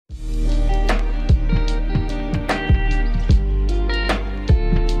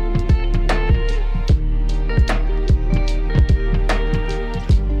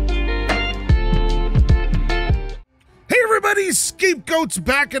SkapeGote's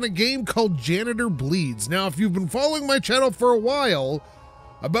back in a game called Janitor BLEEDS. Now, if you've been following my channel for a while,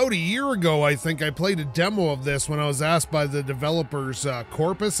 about a year ago, I think, I played a demo of this when I was asked by the developers,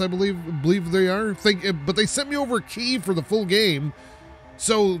 Corpus, I believe they are. But they sent me over a key for the full game.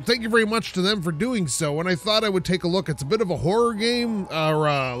 So thank you very much to them for doing so. And I thought I would take a look. It's a bit of a horror game, or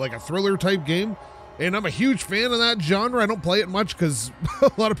like a thriller type game. And I'm a huge fan of that genre. I don't play it much because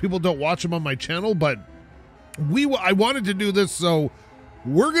a lot of people don't watch them on my channel, but I wanted to do this, so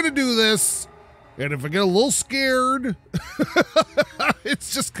we're gonna do this. And if I get a little scared,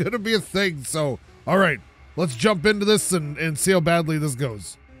 it's just gonna be a thing. So, all right, let's jump into this and see how badly this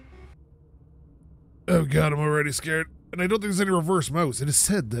goes. Oh God, I'm already scared. And I don't think there's any reverse mouse. It is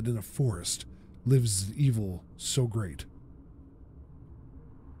said that in a forest lives evil so great.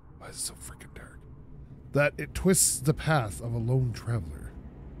 Why is it so freaking dark? That it twists the path of a lone traveler.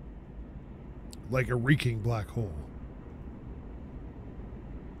 Like a reeking black hole.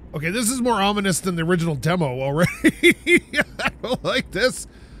 Okay, this is more ominous than the original demo already. I don't like this.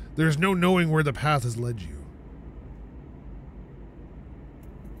 There's no knowing where the path has led you.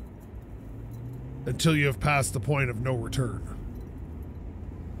 Until you have passed the point of no return.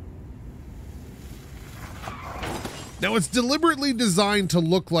 Now, it's deliberately designed to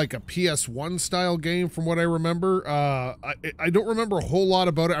look like a PS1 style game from what I remember. I don't remember a whole lot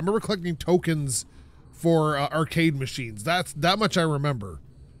about it. I remember collecting tokens for arcade machines. That much I remember.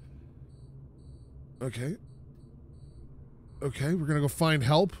 Okay. Okay, we're gonna go find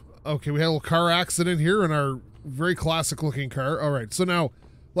help. Okay, we had a little car accident here in our very classic looking car. All right, so now,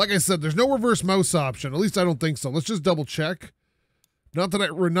 like I said, there's no reverse mouse option. At least I don't think so. Let's just double check. Not that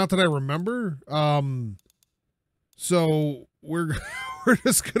I remember. So we're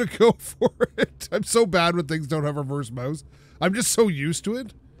just gonna go for it. I'm so bad when things don't have reverse mouse. I'm just so used to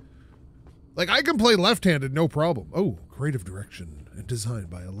it. Like, I can play left-handed, no problem. Oh, creative direction and design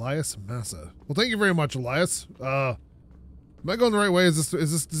by Elias Massa. Well, thank you very much, Elias. Am I going the right way? Is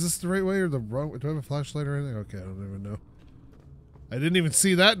this the right way or the wrong way? Do I have a flashlight or anything? Okay, I don't even know. I didn't even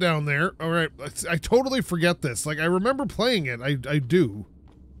see that down there. All right, I totally forget this. Like, I remember playing it. I do.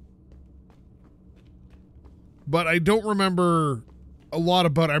 But I don't remember a lot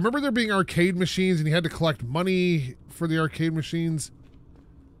about it. I remember there being arcade machines and you had to collect money for the arcade machines.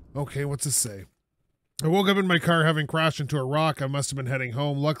 Okay, what's this say? I woke up in my car having crashed into a rock. I must have been heading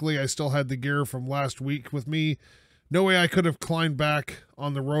home. Luckily, I still had the gear from last week with me. No way I could have climbed back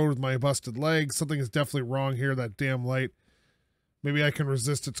on the road with my busted leg. Something is definitely wrong here, that damn light. Maybe I can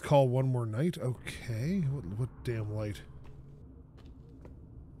resist its call one more night. Okay, what damn light?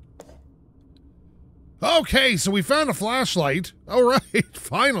 Okay, so we found a flashlight. All right,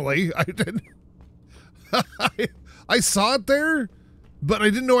 finally. I didn't. I saw it there, but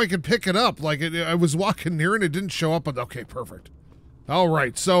I didn't know I could pick it up. Like, I was walking near it, it didn't show up. But okay, perfect. All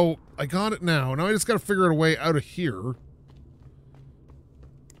right, so I got it now. Now I just got to figure out a way out of here.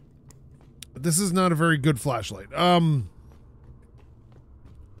 This is not a very good flashlight. I'm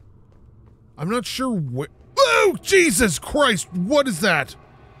not sure what. Oh, Jesus Christ! What is that?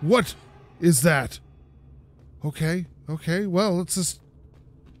 What is that? Okay, okay. Well, let's just.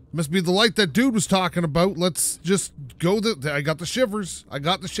 Must be the light that dude was talking about. Let's just go. I got the shivers. I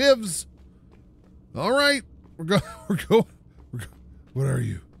got the shivs. All right, we're going. What are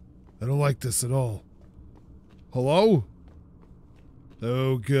you? I don't like this at all. Hello?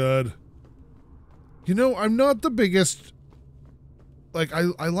 Oh, God. You know, I'm not the biggest. Like, I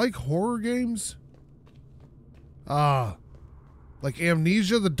like horror games. Like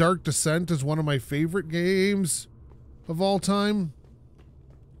Amnesia: The Dark Descent is one of my favorite games of all time.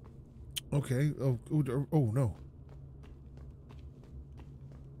 Okay. Oh no.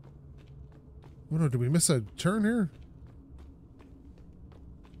 Oh no, did we miss a turn here?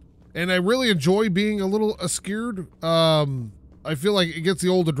 And I really enjoy being a little scared. I feel like it gets the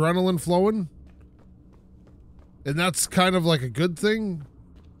old adrenaline flowing. And that's kind of like a good thing.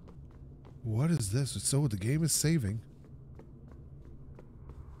 What is this? So the game is saving.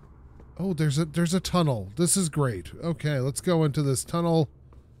 Oh, there's a tunnel. This is great. Okay, let's go into this tunnel.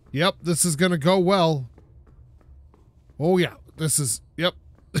 Yep, this is gonna go well. Oh yeah, this is, yep.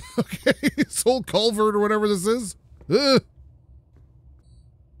 Okay, this whole culvert or whatever this is. Ugh.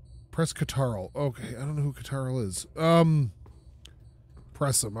 Press Catarl. Okay, I don't know who Catarl is.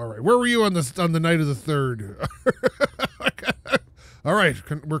 Press him. All right, where were you on the night of the 3rd? All right,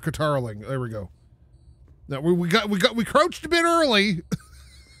 we're Catarling. There we go. Now we crouched a bit early.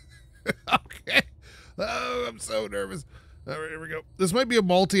 Okay. Oh, I'm so nervous. All right, here we go. This might be a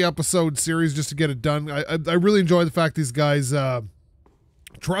multi-episode series just to get it done. I really enjoy the fact these guys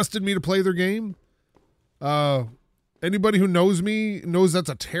trusted me to play their game. Anybody who knows me knows that's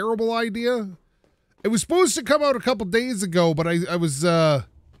a terrible idea. It was supposed to come out a couple days ago, but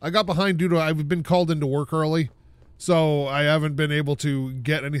I got behind due to I've been called into work early, so I haven't been able to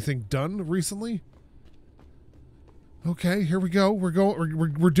get anything done recently. Okay, here we go. We're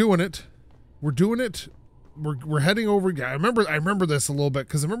doing it. We're doing it. We're heading over. Yeah, I remember this a little bit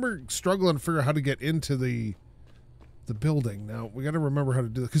because I remember struggling to figure out how to get into the building. Now we got to remember how to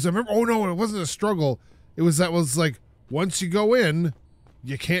do it because I remember. Oh no, it wasn't a struggle. It was like once you go in,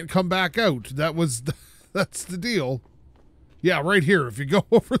 you can't come back out. That's the deal. Yeah, right here. If you go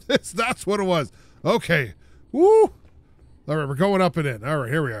over this, that's what it was. Okay. Woo. All right, we're going up and in. All right,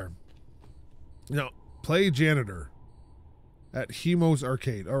 here we are. Now play Janitor at Hemo's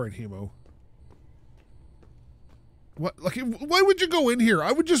Arcade. All right, Hemo. What? Like, why would you go in here?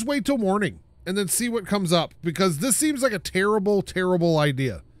 I would just wait till morning and then see what comes up because this seems like a terrible, terrible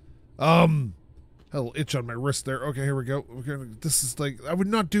idea. A little itch on my wrist there. Okay, here we go. This is like, I would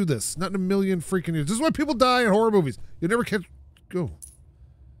not do this. Not in a million freaking years. This is why people die in horror movies. You never catch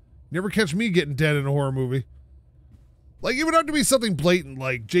me getting dead in a horror movie. Like, it would have to be something blatant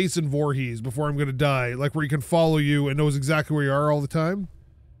like Jason Voorhees before I'm going to die. Like, where he can follow you and knows exactly where you are all the time.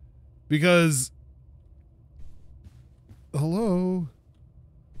 Because... Hello?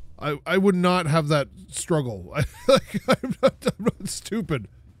 I would not have that struggle. I'm not stupid.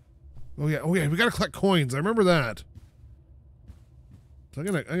 Oh yeah, we gotta collect coins. I remember that. So I'm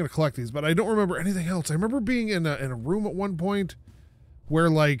gonna collect these, but I don't remember anything else. I remember being in a room at one point where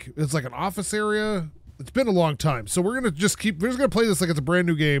like it's like an office area. It's been a long time, so we're just gonna play this like it's a brand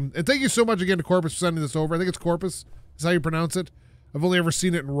new game. And thank you so much again to Corpus for sending this over. I think it's Corpus is how you pronounce it. I've only ever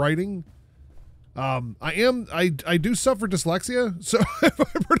seen it in writing. I do suffer dyslexia, so if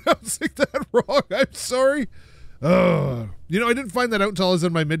I'm pronouncing that wrong, I'm sorry. You know, I didn't find that out until I was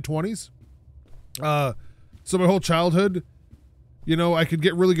in my mid-20s. So my whole childhood, you know, I could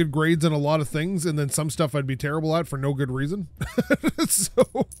get really good grades in a lot of things, and then some stuff I'd be terrible at for no good reason.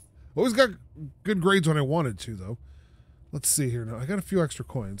 So, always got good grades when I wanted to, though. Let's see here now. I got a few extra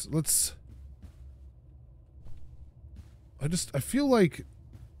coins. I feel like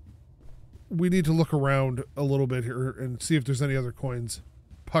we need to look around a little bit here and see if there's any other coins.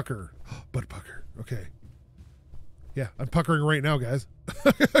 Pucker. Butt pucker. Okay. Yeah, I'm puckering right now, guys.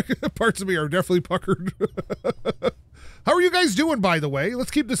 Parts of me are definitely puckered. How are you guys doing, by the way? Let's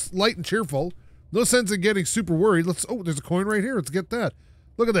keep this light and cheerful. No sense in getting super worried. Oh, there's a coin right here. Let's get that.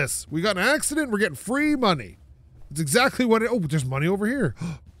 Look at this. We got an accident. We're getting free money. It's exactly what oh, there's money over here.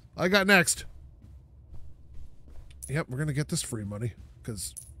 I got next. Yep, we're going to get this free money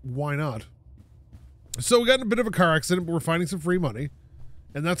because why not? So we got in a bit of a car accident, but we're finding some free money.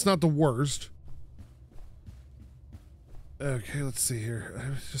 And that's not the worst. Okay, let's see here.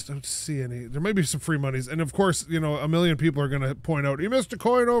 I don't see any. There might be some free monies. And of course, you know, a million people are going to point out, you missed a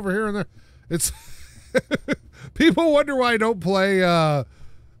coin over here and there. It's... People wonder why I don't play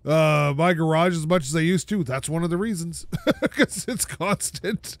my garage as much as I used to. That's one of the reasons. Because it's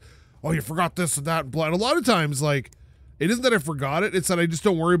constant. Oh, you forgot this and that and blah. And a lot of times, like... It isn't that I forgot it. It's that I just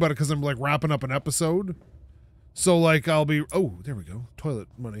don't worry about it because I'm like wrapping up an episode. So like I'll be, oh, there we go. Toilet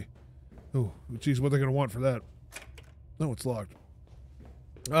money. Oh, geez, what are they going to want for that? No, it's locked.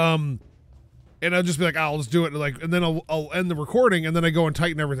 And I'll just be like, I'll just do it. Like, and then I'll end the recording and then I go and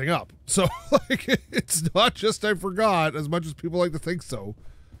tighten everything up. So like, it's not just I forgot as much as people like to think so.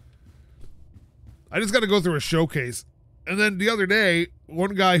 I just got to go through a showcase. And then the other day,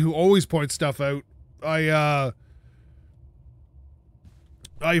 one guy who always points stuff out,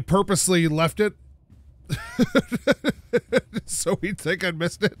 I purposely left it so he'd think I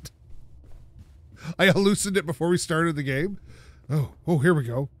missed it. I hallucinated it before we started the game. Oh, here we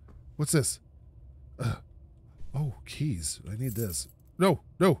go. What's this? Oh, keys. I need this. No.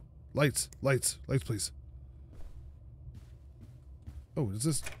 Lights, please. Oh, is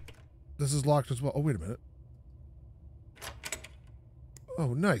this is locked as well. Oh, wait a minute.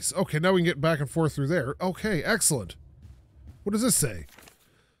 Oh, nice. Okay, now we can get back and forth through there. Okay, excellent. What does this say?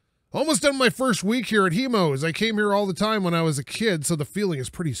 Almost done my first week here at Hemo's. I came here all the time when I was a kid, so the feeling is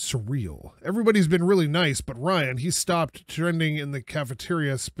pretty surreal. Everybody's been really nice, but Ryan, he stopped trending in the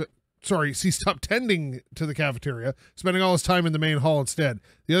cafeteria. He stopped tending to the cafeteria, spending all his time in the main hall instead.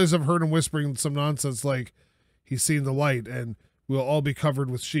 The others have heard him whispering some nonsense like he's seen the light and we'll all be covered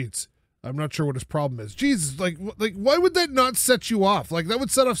with sheets. I'm not sure what his problem is. Jesus, like why would that not set you off? Like, that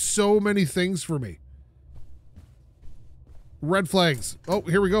would set off so many things for me. Red flags. Oh,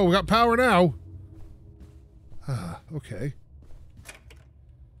 here we go. We got power now. Okay.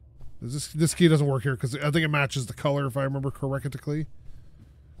 This key doesn't work here because I think it matches the color if I remember correctly.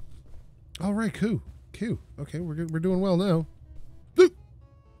 All right, cool. Q. Okay, we're good. We're doing well now. Ooh.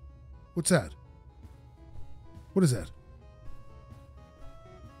 What's that? What is that?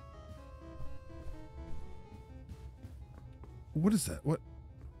 What is that? What?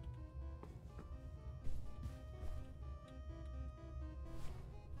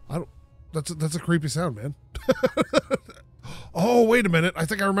 I don't. That's a creepy sound, man. Oh, wait a minute. I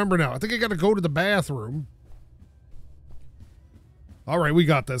think I remember now. I think I got to go to the bathroom. All right, we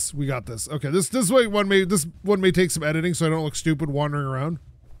got this. We got this. Okay, this one may take some editing, so I don't look stupid wandering around.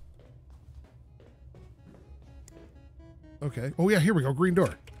 Okay. Oh yeah, here we go. Green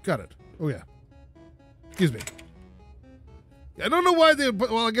door. Got it. Oh yeah. Excuse me. I don't know why they.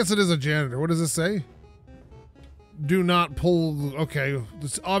 Well, I guess it is a janitor. What does this say? Do not pull. Okay,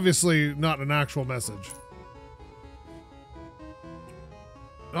 it's obviously not an actual message.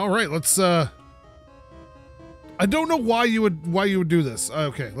 All right, let's. I don't know why you would do this.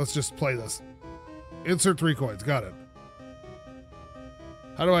 Okay, let's just play this. Insert 3 coins. Got it.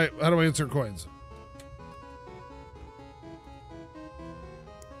 How do I insert coins?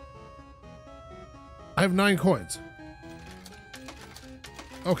 I have 9 coins.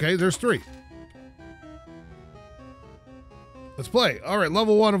 Okay, there's 3. Let's play. All right,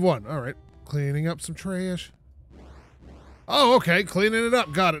 level 1 of 1. All right, cleaning up some trash. Oh, okay, cleaning it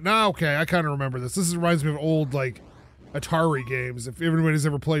up. Got it. Now, okay, I kind of remember this. This reminds me of old, like, Atari games. If everybody's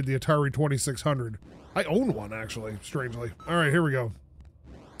ever played the Atari 2600. I own one, actually, strangely. All right, here we go.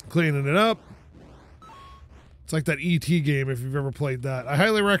 Cleaning it up. It's like that E.T. game, if you've ever played that. I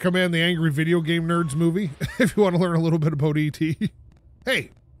highly recommend the Angry Video Game Nerds movie, if you want to learn a little bit about E.T.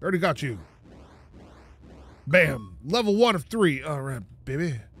 Hey, already got you. Bam. Level 1 of 3. All right,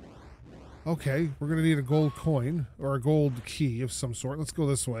 baby. Okay, we're going to need a gold coin, or a gold key of some sort. Let's go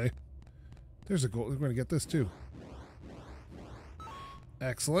this way. There's a gold. We're going to get this, too.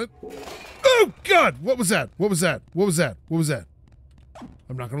 Excellent. Oh, God! What was that? What was that? What was that? What was that?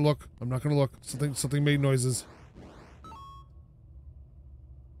 I'm not going to look. I'm not going to look. Something made noises.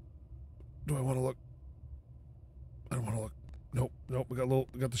 Do I want to look? I don't want to look. Nope, nope. We got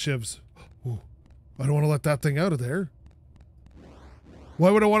the shivs. Ooh, I don't want to let that thing out of there. Why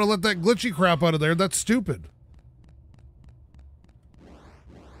would I want to let that glitchy crap out of there? That's stupid.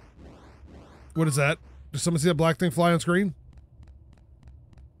 What is that? Does someone see that black thing fly on screen?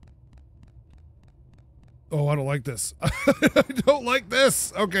 Oh, I don't like this. I don't like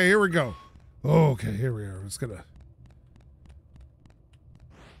this. Okay, here we go. Oh, okay, here we are. I'm just gonna.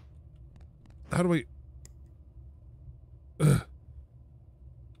 How do we? Ugh.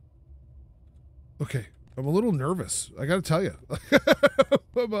 Okay, I'm a little nervous. I gotta tell you,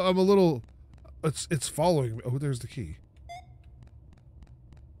 I'm a little. It's following me. Oh, there's the key.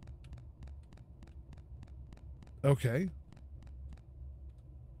 Okay.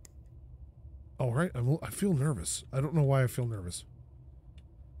 All right, I feel nervous. I don't know why I feel nervous.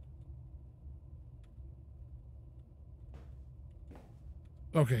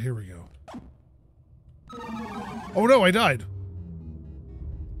 Okay, here we go. Oh no, I died.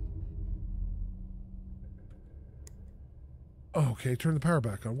 Oh, okay, turn the power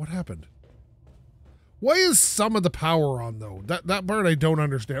back on. What happened? Why is some of the power on though? That part I don't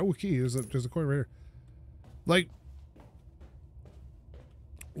understand. Oh, key. There's a coin right here. Like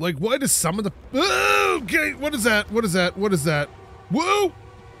why does some of the? Oh, okay, what is that? What is that? What is that? Whoa!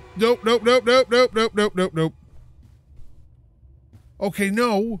 Nope, nope, nope, nope, nope, nope, nope, nope, nope. Okay,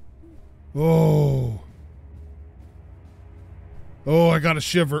 no. Oh. Oh, I got a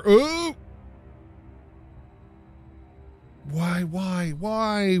shiver. Oh. Why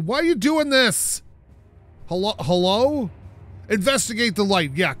are you doing this? Hello? Investigate the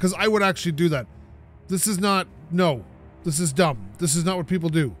light. Yeah, because I would actually do that. This is not, no. This is dumb. This is not what people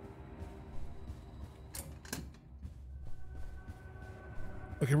do.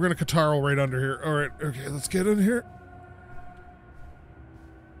 Okay, we're gonna Catarl right under here. All right, okay, let's get in here.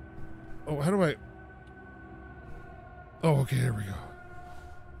 Oh, how do I? Oh, okay, here we go.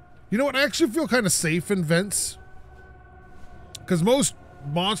 You know what? I actually feel kind of safe in vents. Because most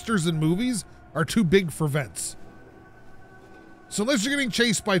monsters in movies are too big for vents. So unless you're getting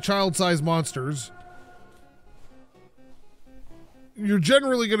chased by child-sized monsters, you're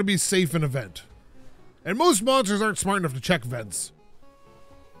generally going to be safe in a vent. And most monsters aren't smart enough to check vents.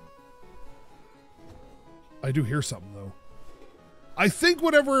 I do hear something, though. I think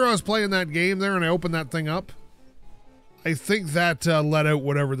whenever I was playing that game there and I opened that thing up, I think that let out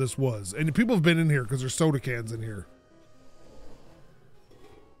whatever this was. And people have been in here because there's soda cans in here.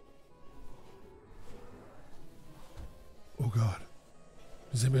 Oh, God.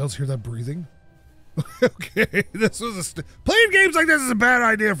 Does anybody else hear that breathing? Okay, this was playing games like this is a bad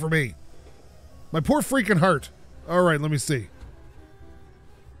idea for me. My poor freaking heart. All right, let me see.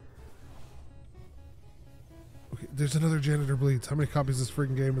 Okay, there's another Janitor Bleeds. How many copies of this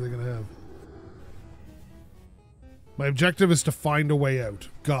freaking game are they going to have? My objective is to find a way out.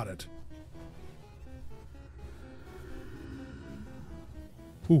 Got it.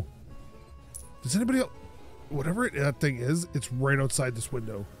 Ooh. Does anybody else... Whatever that thing is, it's right outside this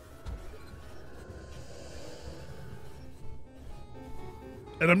window.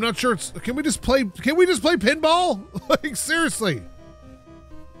 And I'm not sure it's... Can we just play pinball? Like, seriously.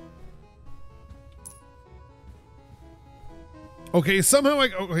 Okay, somehow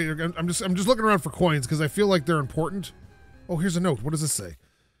I'm just looking around for coins because I feel like they're important. Oh, here's a note. What does this say?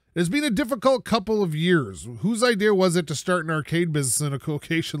 It has been a difficult couple of years. Whose idea was it to start an arcade business in a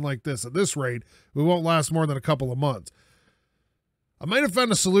location like this? At this rate, we won't last more than a couple of months. I might have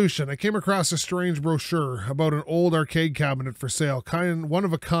found a solution. I came across a strange brochure about an old arcade cabinet for sale. One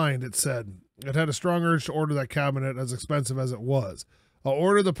of a kind, it said. It had a strong urge to order that cabinet, as expensive as it was. I'll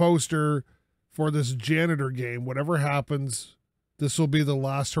order the poster for this Janitor game. Whatever happens, this will be the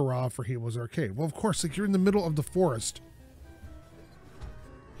last hurrah for Hemo's Arcade. Well, of course, like, you're in the middle of the forest.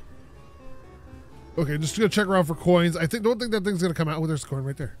 Okay, just gonna check around for coins. Don't think that thing's gonna come out. Oh, there's a coin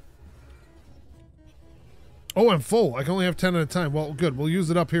right there. Oh, I'm full. I can only have 10 at a time. Well, good. We'll use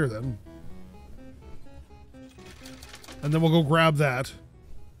it up here then. And then we'll go grab that.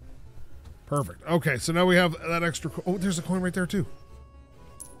 Perfect. Okay, so now we have that extra... Oh, there's a coin right there too.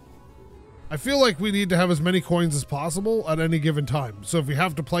 I feel like we need to have as many coins as possible at any given time. So if we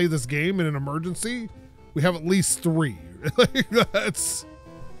have to play this game in an emergency, we have at least 3. That's...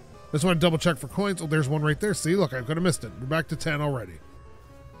 I just want to double check for coins. Oh, there's one right there. See, look, I could have missed it. We're back to 10 already.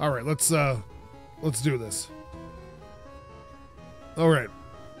 All right, let's do this. All right.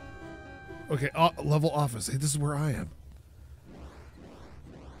 Okay, level office. Hey, this is where I am.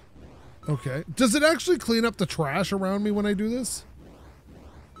 Okay. Does it actually clean up the trash around me when I do this?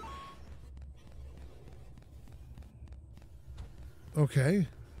 Okay.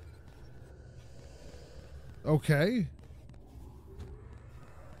 Okay.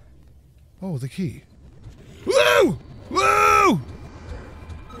 Oh, the key. Woo! Woo!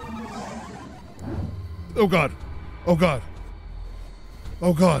 Oh God. Oh God.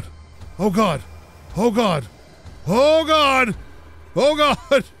 Oh God. Oh God. Oh God. Oh God. Oh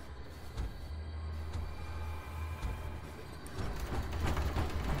God.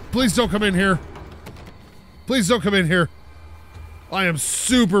 Please don't come in here. Please don't come in here. I am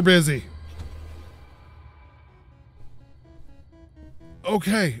super busy.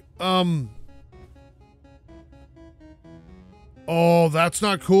 Okay. Oh, that's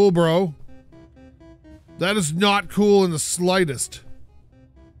not cool, bro. That is not cool in the slightest.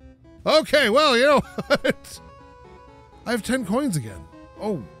 Okay, well, you know what? I have 10 coins again.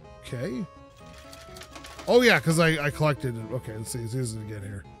 Okay. Oh yeah, because I collected it. Okay, let's see. Let's use it again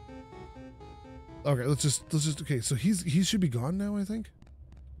here. Okay, let's just okay, so he should be gone now, I think.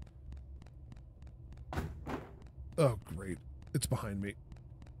 Oh great. It's behind me.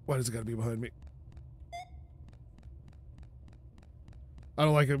 Why does it gotta be behind me? I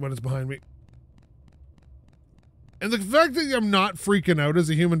don't like it when it's behind me. And the fact that I'm not freaking out as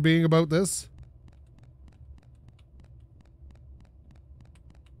a human being about this.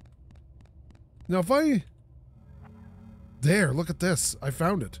 Now if I... There, look at this. I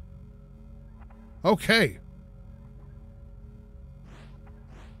found it. Okay.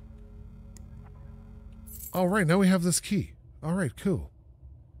 All right, now we have this key. All right, cool.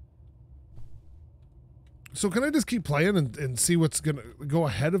 So can I just keep playing and see what's going to go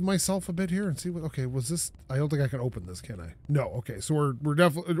ahead of myself a bit here and see what... Okay, was this... I don't think I can open this, can I? No, okay. So we're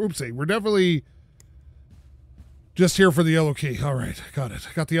definitely... Oopsie. We're definitely just here for the yellow key. All right, got it.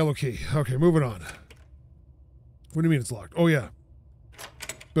 Got the yellow key. Okay, moving on. What do you mean it's locked? Oh, yeah.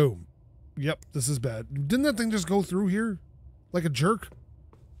 Boom. Yep, this is bad. Didn't that thing just go through here? Like a jerk?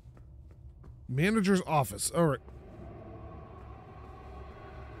 Manager's office. All right.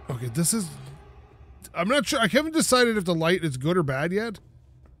 Okay, this is... I'm not sure. I haven't decided if the light is good or bad yet.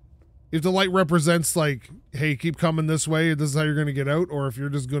 If the light represents like, hey, keep coming this way, this is how you're going to get out, or if you're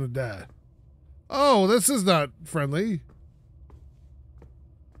just going to die. Oh, this is not friendly.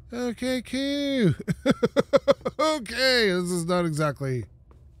 Okay, cute. Okay, this is not exactly...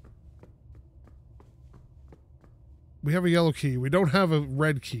 We have a yellow key. We don't have a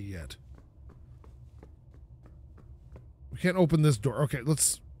red key yet. We can't open this door. Okay,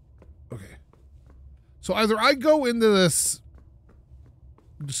 let's... Okay. So either I go into this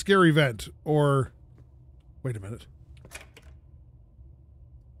scary vent or... Wait a minute.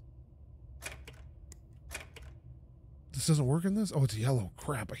 This doesn't work in this? Oh, it's yellow.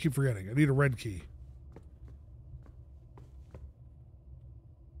 Crap, I keep forgetting. I need a red key.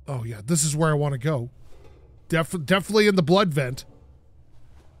 Oh, yeah, this is where I want to go. Definitely in the blood vent.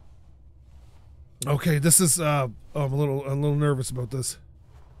 Okay, this is, I'm a little nervous about this.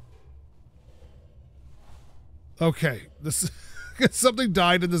 Okay, this something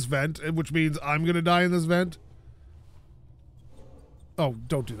died in this vent, which means I'm gonna die in this vent. Oh,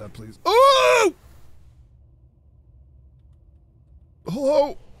 don't do that, please. Oh!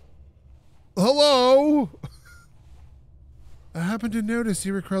 Hello? Hello? I happened to notice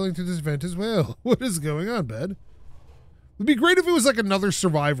you were crawling through this vent as well. What is going on, bud? It'd be great if it was like another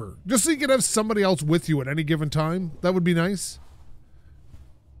survivor. Just so you could have somebody else with you at any given time. That would be nice.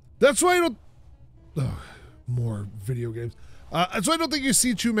 That's why I don't... Oh, more video games. That's why I don't think you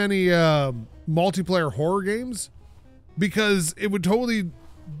see too many multiplayer horror games. Because it would totally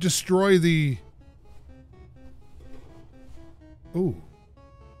destroy the... Ooh.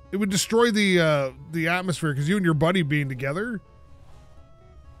 It would destroy the atmosphere because you and your buddy being together.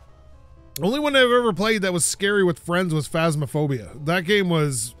 Only one I've ever played that was scary with friends was Phasmophobia. That game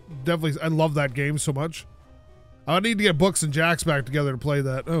was definitely... I love that game so much. I need to get Books and Jax back together to play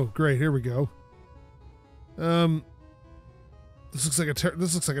that. Oh, great. Here we go. This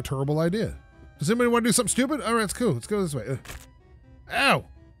looks like a terrible idea. Does anybody want to do something stupid? All right, it's cool. Let's go this way. Ow!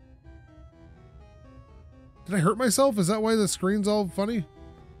 Did I hurt myself? Is that why the screen's all funny?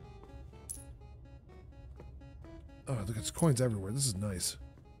 Oh, look, it's coins everywhere. This is nice.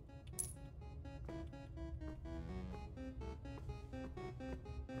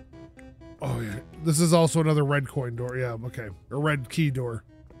 Oh, yeah. This is also another red coin door. Yeah, okay. A red key door.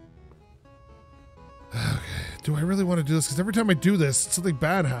 Okay. Do I really want to do this? Because every time I do this, something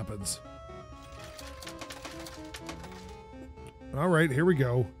bad happens. All right, here we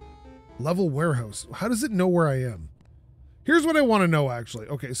go. Level warehouse. How does it know where I am? Here's what I want to know, actually.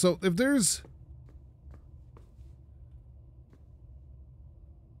 Okay, so if there's...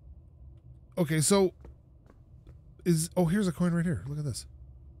 Okay, so... Oh, here's a coin right here. Look at this.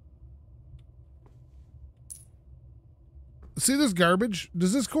 See this garbage?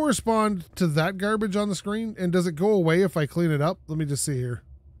 Does this correspond to that garbage on the screen? And does it go away if I clean it up? Let me just see here.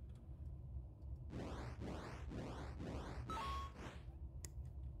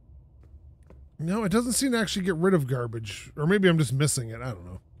 No, it doesn't seem to actually get rid of garbage. Or maybe I'm just missing it. I don't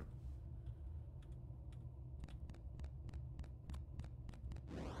know.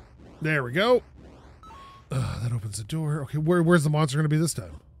 There we go. That opens the door. Okay, where's the monster going to be this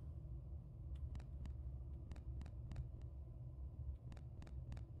time?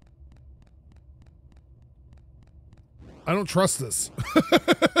 I don't trust this.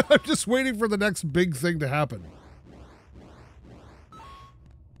 I'm just waiting for the next big thing to happen.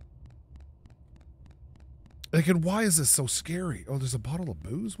 Like, and why is this so scary? Oh, there's a bottle of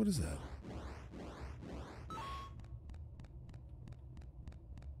booze? What is that?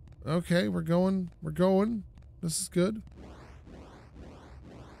 Okay, we're going. We're going. This is good.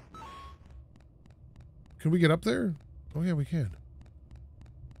 Can we get up there? Oh, yeah, we can.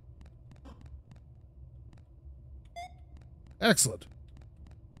 Excellent.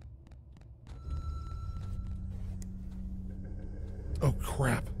 Oh,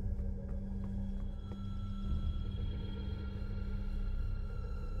 crap.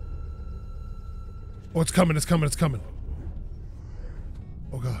 Oh, it's coming, it's coming, it's coming.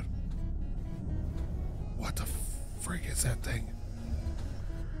 Oh, God. What the frig is that thing?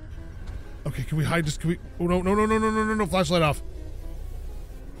 Okay, can we hide just, can we... Oh, no, no, no, no, no, no, no, no, flashlight off.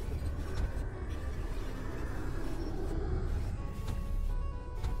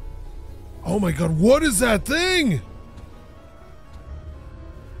 Oh, my God, what is that thing?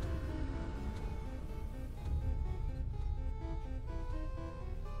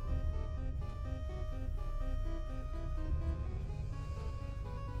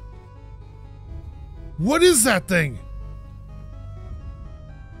 What is that thing?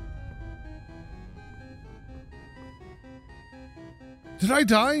 Did I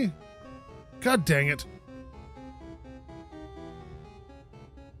die? God dang it.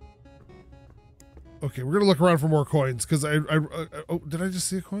 Okay, we're gonna look around for more coins because oh, did I just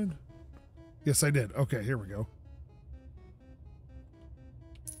see a coin? Yes, I did. Okay, here we go.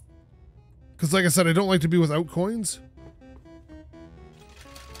 Because like I said, I don't like to be without coins.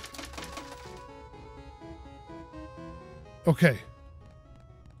 Okay.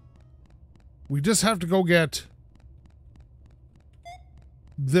 We just have to go get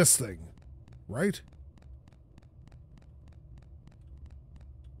this thing, right?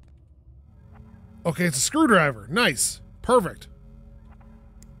 Okay, it's a screwdriver. Nice. Perfect.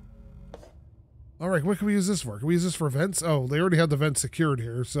 All right, what can we use this for? Can we use this for vents? Oh, they already had the vents secured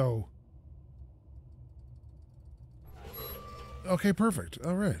here, so. Okay, perfect.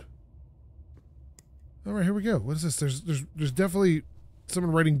 All right. All right, here we go. What is this? There's definitely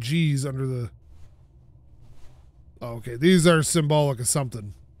someone writing G's under the. Oh, okay, these are symbolic of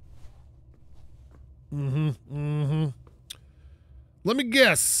something. Let me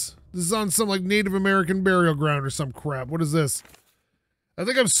guess. This is on some like Native American burial ground or some crap. What is this? I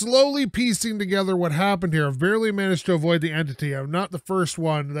think I'm slowly piecing together what happened here. I've barely managed to avoid the entity. I'm not the first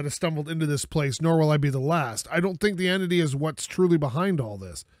one that has stumbled into this place, nor will I be the last. I don't think the entity is what's truly behind all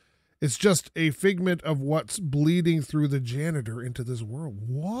this. It's just a figment of what's bleeding through the janitor into this world.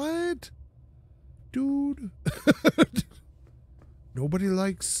 What? Dude. Nobody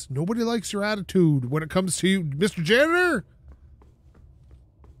likes your attitude when it comes to you, Mr. Janitor.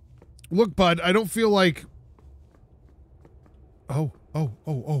 Look, bud, I don't feel like... Oh. Oh,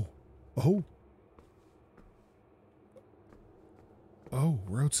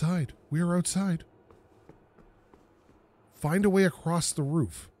 we're outside. We are outside. Find a way across the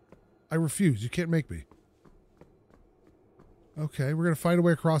roof. I refuse. You can't make me. Okay, we're going to find a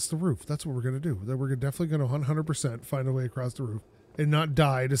way across the roof. That's what we're going to do. We're definitely going to 100% find a way across the roof and not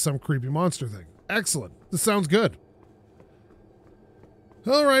die to some creepy monster thing. Excellent. This sounds good.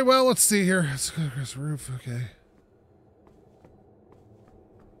 All right, well, let's see here. Let's go across the roof. Okay.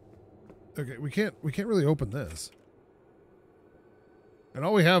 Okay, we can't really open this. And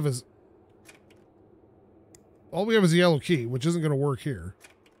all we have is a yellow key, which isn't going to work here.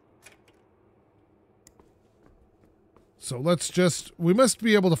 So we must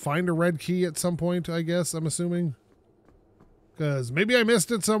be able to find a red key at some point, I guess, I'm assuming. Because maybe I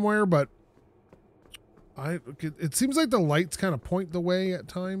missed it somewhere, but it seems like the lights kind of point the way at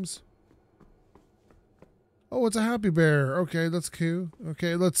times. Oh, it's a happy bear. Okay, that's cute.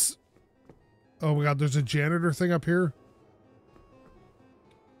 Okay, let's... Oh my god, there's a janitor thing up here.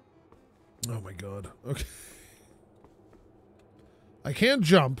 Oh my god. Okay. I can't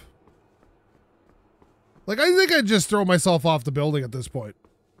jump. Like, I think I'd just throw myself off the building at this point.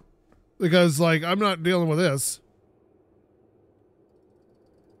 Because, like, I'm not dealing with this.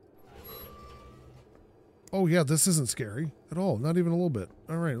 Oh yeah, this isn't scary at all. Not even a little bit.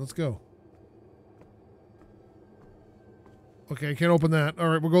 All right, let's go. Okay, I can't open that. All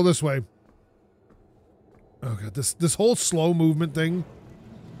right, we'll go this way. Oh god, this whole slow movement thing.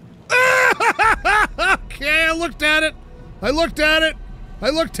 Okay, I looked at it.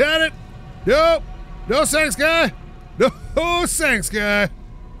 Nope. No thanks, guy. No thanks, guy.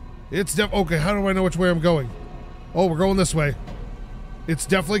 It's okay, how do I know which way I'm going? Oh, we're going this way. It's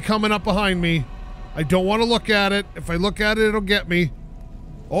definitely coming up behind me. I don't want to look at it. If I look at it, it'll get me.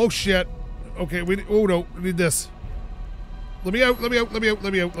 Oh shit. Okay, oh no, we need this. Let me out.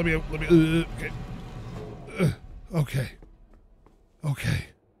 Okay. Okay.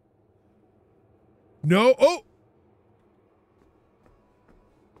 No. Oh.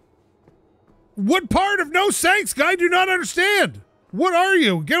 What part of no thanks, guy? Do not understand. What are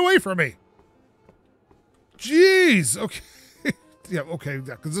you? Get away from me. Jeez. Okay. Yeah, okay,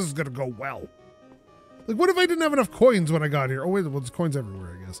 because this is going to go well. Like, what if I didn't have enough coins when I got here? Oh, wait, well, there's coins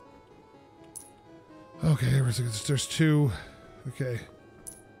everywhere, I guess. Okay, there's two. Okay.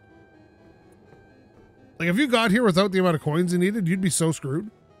 Like, if you got here without the amount of coins you needed, you'd be so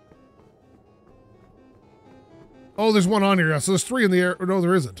screwed. Oh, there's one on here. So there's three in the air. No,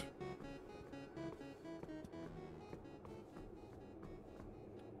 there isn't.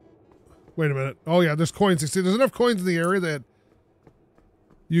 Wait a minute. Oh, yeah, there's coins. See, there's enough coins in the area that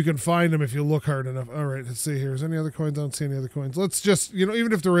you can find them if you look hard enough. All right, let's see here. Is there any other coins? I don't see any other coins. Let's just,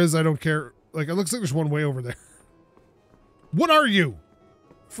 even if there is, I don't care. Like, it looks like there's one way over there. What are you?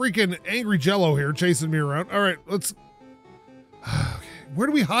 Freaking angry Jello here chasing me around. All right, let's... Okay. Where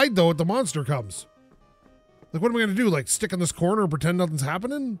do we hide, though, if the monster comes? Like, what am I going to do? Like, stick in this corner and pretend nothing's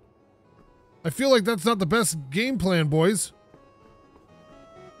happening? I feel like that's not the best game plan, boys.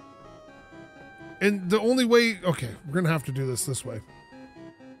 And the only way... Okay, we're going to have to do this way.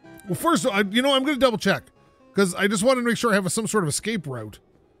 Well, first, I'm going to double check. Because I just want to make sure I have some sort of escape route.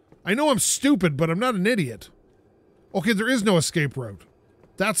 I know I'm stupid, but I'm not an idiot. Okay, there is no escape route.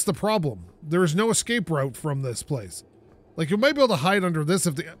 That's the problem. There is no escape route from this place. Like, you might be able to hide under this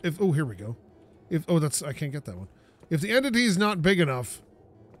oh, here we go. I can't get that one. If the entity is not big enough,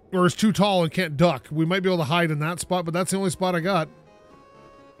 or is too tall and can't duck, we might be able to hide in that spot, but that's the only spot I got.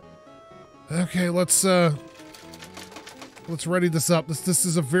 Okay, let's ready this up. This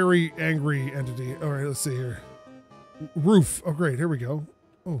is a very angry entity. All right, let's see here. Roof. Oh, great. Here we go.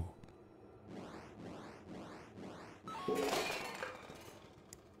 Oh.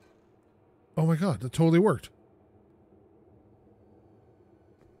 Oh my god, that totally worked.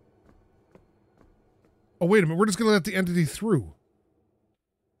 Oh, wait a minute. We're just going to let the entity through.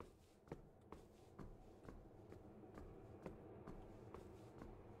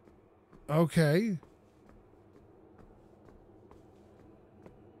 Okay.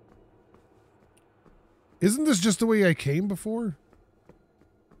 Isn't this just the way I came before?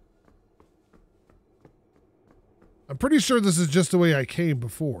 I'm pretty sure this is just the way I came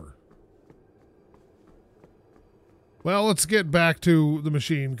before. Well, let's get back to the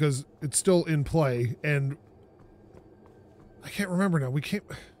machine because it's still in play and I can't remember now. We can't.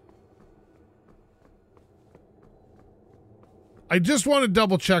 I just want to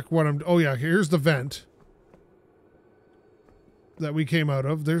double check what I'm. Oh, yeah. Here's the vent that we came out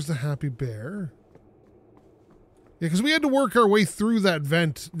of. There's the happy bear. Yeah, because we had to work our way through that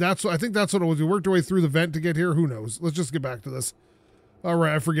vent. I think that's what it was. We worked our way through the vent to get here. Who knows? Let's just get back to this. All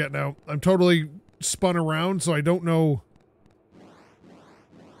right. I forget now. I'm totally spun around, so I don't know.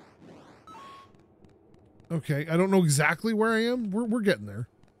 Okay, I don't know exactly where I am. We're getting there.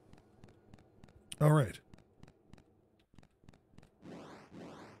 All right.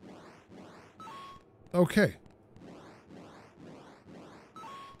 Okay.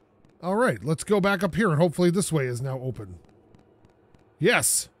 All right, let's go back up here, and hopefully this way is now open.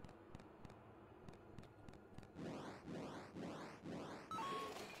 Yes.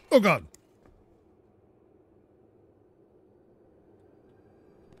 Oh, God.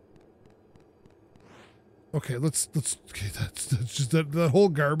 Okay, let's okay, that's just that whole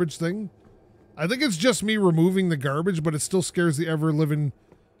garbage thing. I think it's just me removing the garbage, but it still scares the ever-living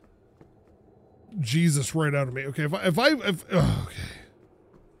Jesus right out of me. Okay, if I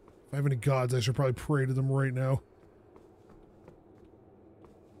have any gods, I should probably pray to them right now.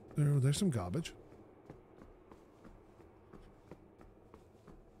 There's some garbage.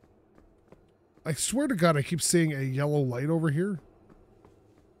 I swear to God, I keep seeing a yellow light over here.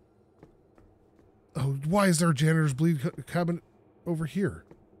 Oh, why is there a janitor's bleed cabinet over here?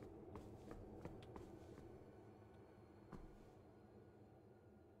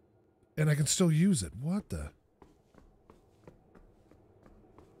 And I can still use it. What the?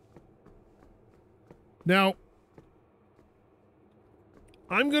 Now,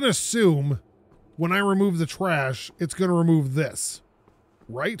 I'm going to assume when I remove the trash, it's going to remove this,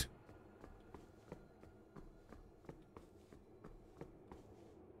 right?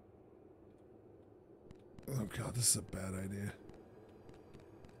 Oh, God, this is a bad idea.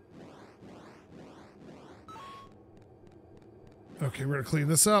 Okay, we're going to clean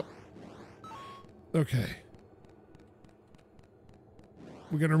this up. Okay.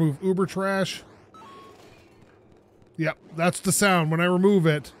 We're going to remove Uber trash. Yep, that's the sound. When I remove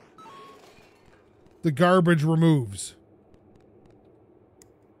it, the garbage removes.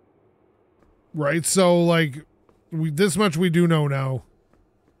 Right? So, like, this much we do know now.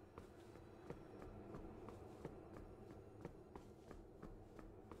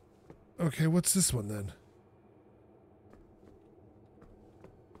 Okay, what's this one then?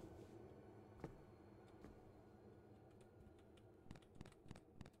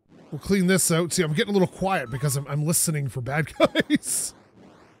 We'll clean this out. See, I'm getting a little quiet because I'm listening for bad guys.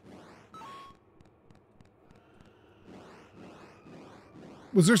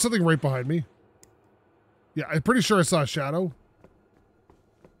 Was there something right behind me? Yeah, I'm pretty sure I saw a shadow.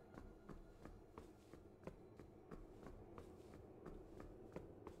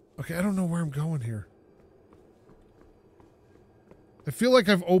 Okay, I don't know where I'm going here. I feel like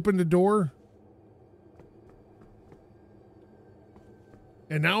I've opened a door.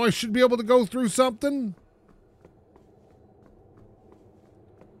 And now I should be able to go through something.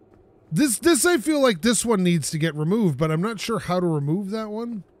 This I feel like this one needs to get removed, but I'm not sure how to remove that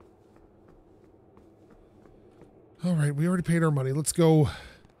one. All right, we already paid our money. Let's go.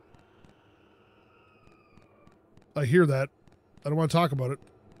 I hear that. I don't want to talk about it.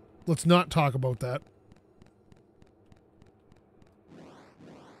 Let's not talk about that.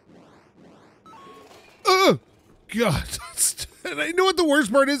 Oh, God. And I know what the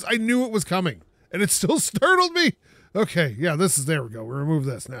worst part is. I knew it was coming, and it still startled me. Okay, yeah, there we go. We remove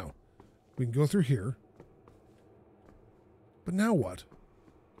this now. We can go through here. But now what?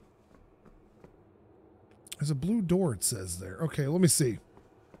 There's a blue door, it says there. Okay, let me see.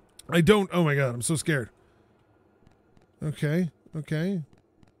 Oh my God, I'm so scared. Okay.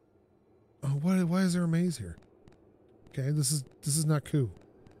 Oh, why is there a maze here? Okay, this is not cool.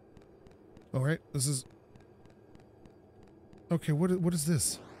 All right, this is... Okay, what is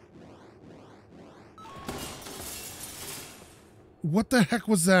this? What the heck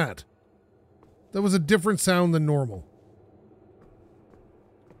was that? That was a different sound than normal.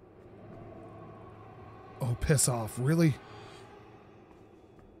 piss off. Really?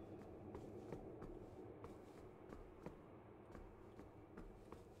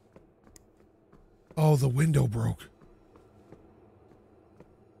 Oh, the window broke.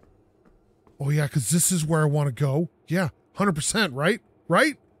 Oh, yeah, because this is where I want to go. Yeah, 100%, right?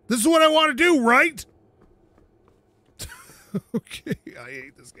 Right? This is what I want to do, right? Okay, I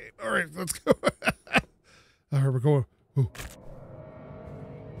hate this game. All right, let's go. All right, we're going. Ooh.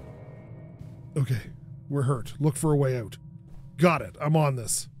 Okay, we're hurt. Look for a way out. Got it. I'm on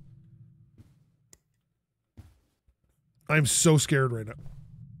this. I'm so scared right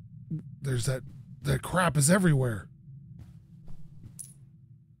now. There's that crap is everywhere.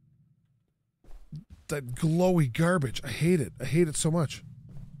 That glowy garbage. I hate it. I hate it so much.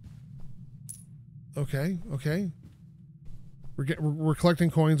 Okay, okay. We're collecting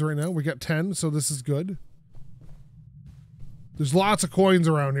coins right now. We got 10, so this is good. There's lots of coins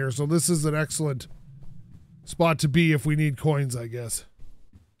around here, so this is an excellent spot to be if we need coins, I guess.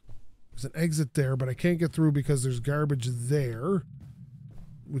 There's an exit there, but I can't get through because there's garbage there.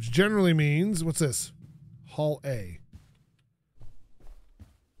 Which generally means, what's this? Hall A.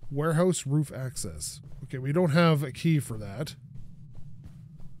 Warehouse roof access. Okay, we don't have a key for that.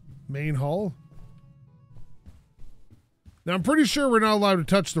 Main hall. Now, I'm pretty sure we're not allowed to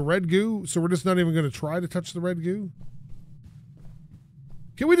touch the red goo, so we're just not even going to try to touch the red goo.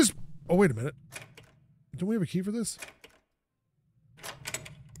 Can we just... Oh, wait a minute. Don't we have a key for this?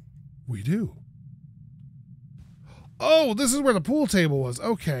 We do. Oh, this is where the pool table was.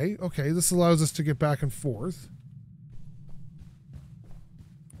 Okay, okay. This allows us to get back and forth.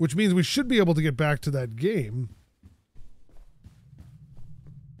 Which means we should be able to get back to that game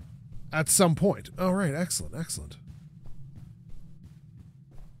at some point. All right, excellent, excellent.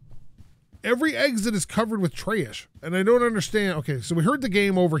 Every exit is covered with trash, and I don't understand. Okay, so we heard the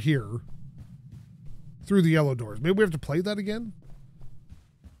game over here through the yellow doors. Maybe we have to play that again?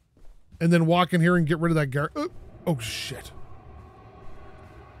 And then walk in here and get rid of that oh, shit.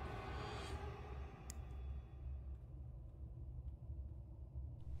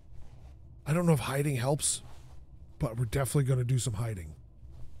 I don't know if hiding helps, but we're definitely going to do some hiding.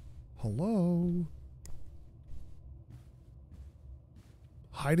 Hello?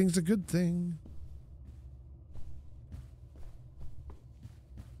 Hiding's a good thing.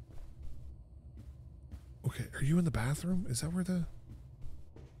 Okay, are you in the bathroom? Is that where the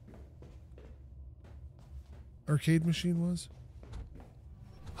arcade machine was?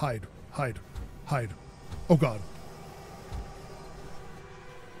 Hide, hide, hide. Oh, God.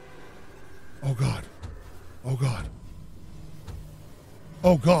 Oh, God. Oh, God.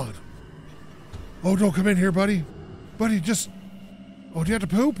 Oh, God. Oh, don't come in here, buddy. Buddy, just... Oh, do you have to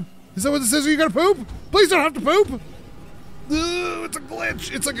poop? Is that what this is? Are you gonna poop? Please don't have to poop! Ugh, it's a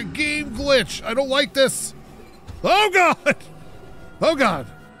glitch. It's like a game glitch. I don't like this. Oh, God! Oh, God.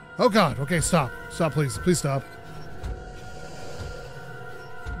 Oh, God. Okay, stop. Stop, please. Please stop.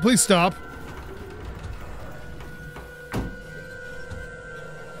 Please stop.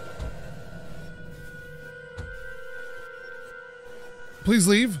 Please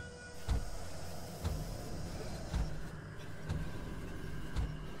leave.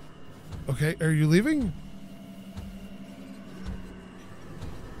 Okay, are you leaving?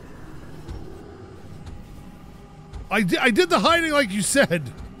 I did the hiding like you said.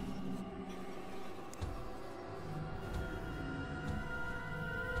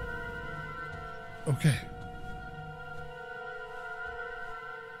 Okay.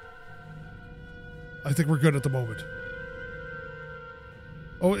 I think we're good at the moment.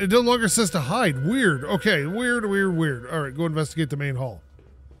 Oh, it no longer says to hide. Weird. Okay, weird, weird, weird. All right, go investigate the main hall.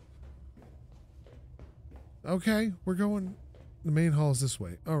 Okay, we're going... The main hall is this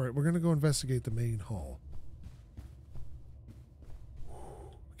way. All right, we're going to go investigate the main hall.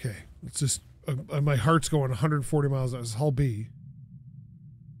 Okay, it's just... my heart's going 140 miles an hour. This is Hall B.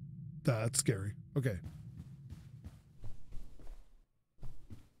 That's scary. Okay.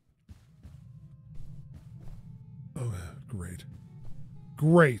 Oh, great.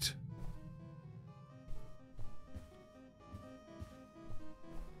 Great.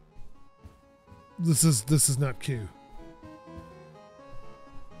 This is not Q.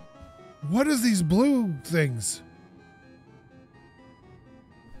 What is these blue things?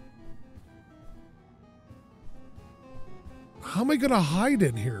 How am I gonna hide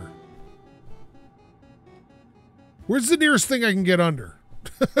in here? Where's the nearest thing I can get under?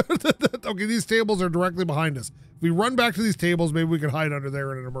 Okay, these tables are directly behind us. If we run back to these tables, maybe we can hide under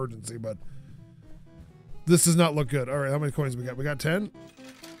there in an emergency, but this does not look good. All right, how many coins we got? We got 10?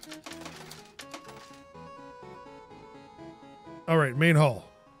 All right, main hall.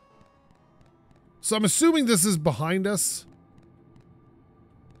 So I'm assuming this is behind us.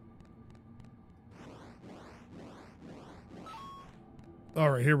 All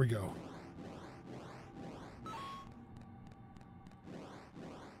right, here we go.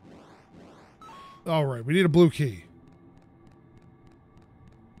 All right, we need a blue key.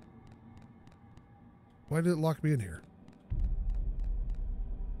 Why did it lock me in here?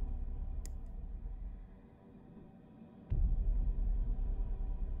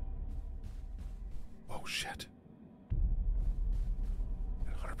 Oh, shit.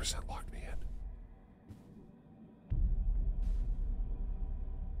 It 100% locked me in.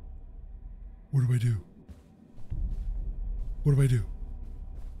 What do I do? What do I do?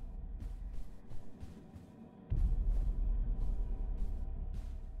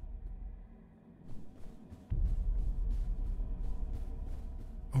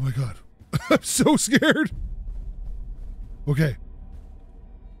 Oh my God. I'm so scared. Okay.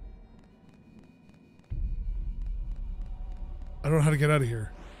 I don't know how to get out of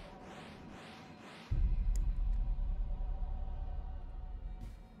here.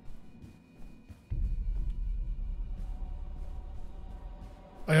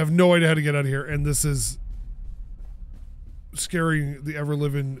 I have no idea how to get out of here, and this is scaring the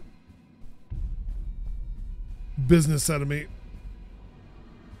ever-living business out of me.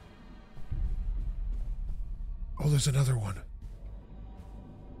 Oh, there's another one.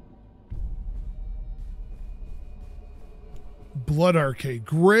 Blood Arcade.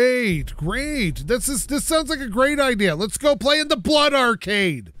 Great, great. This sounds like a great idea. Let's go play in the Blood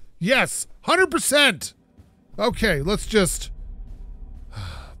Arcade. Yes, 100%. Okay, let's just...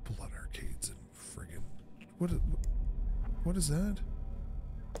 Blood Arcades and friggin... What is that?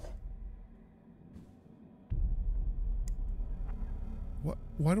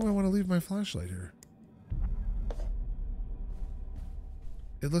 Why do I want to leave my flashlight here?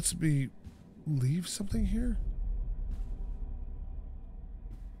 It lets me leave something here?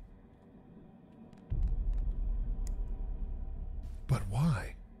 But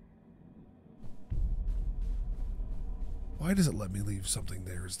why? Why does it let me leave something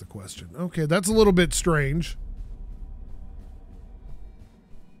there is the question. Okay, that's a little bit strange.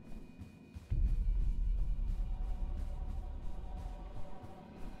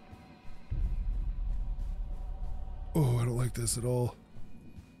 Oh, I don't like this at all.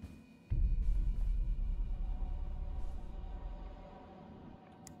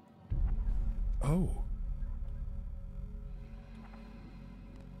 Oh.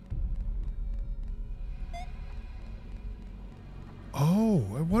 Oh,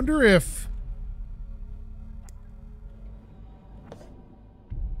 I wonder if...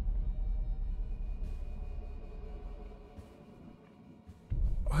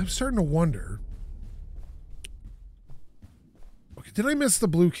 I'm starting to wonder. Okay, did I miss the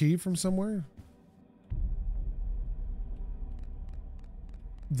blue key from somewhere?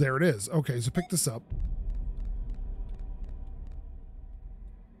 There it is. Okay, so pick this up.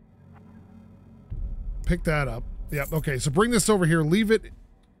 Pick that up. Yep, okay, so bring this over here. Leave it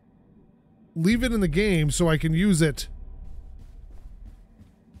in the game so I can use it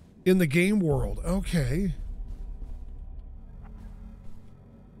in the game world. Okay.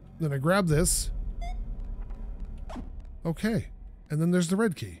 Then I grab this. Okay. And then there's the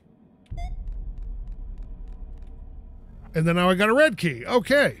red key. And then now I got a red key.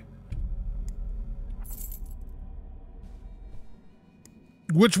 Okay.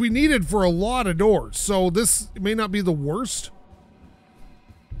 Which we needed for a lot of doors. So this may not be the worst.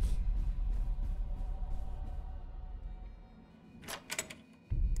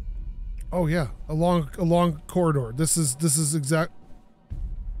 Oh yeah, a long corridor. This is exact.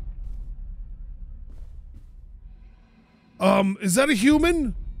 Is that a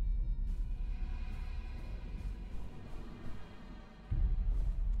human?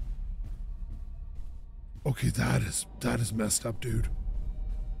 Okay, that is messed up, dude.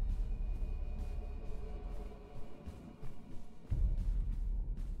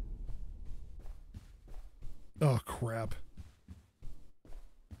 Oh, crap.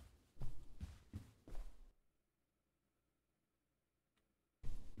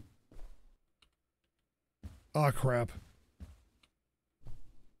 Oh, crap.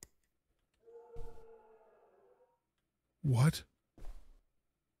 What?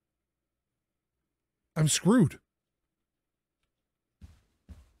 I'm screwed.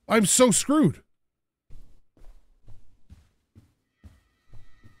 I'm so screwed.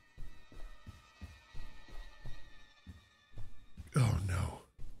 Oh, no.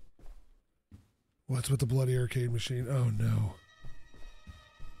 What's with the bloody arcade machine? Oh, no.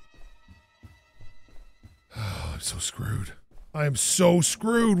 Oh, I'm so screwed. I am so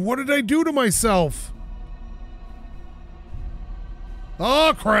screwed. What did I do to myself?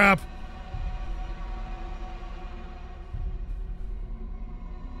 Oh, crap.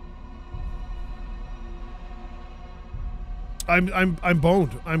 I'm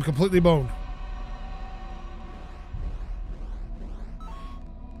boned. I'm completely boned.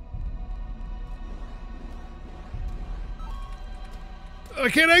 I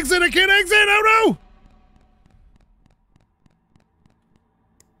can't exit. I can't exit. Oh no!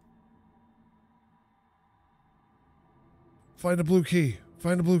 Find a blue key.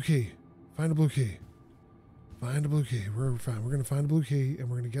 Find a blue key. Find a blue key. Find a blue key. We're fine. We're gonna find a blue key and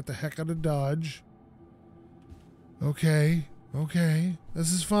we're gonna get the heck out of Dodge. Okay. Okay.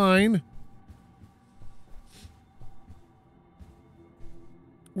 This is fine.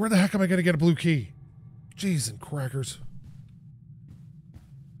 Where the heck am I gonna get a blue key? Jeez and crackers.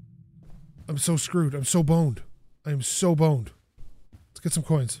 I'm so screwed. I'm so boned. I am so boned. Let's get some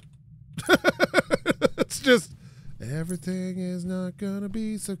coins. It's just, everything is not gonna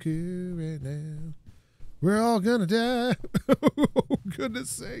be so cool right now. We're all gonna die. Oh, goodness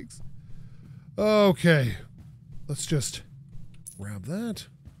sakes. Okay. Let's just grab that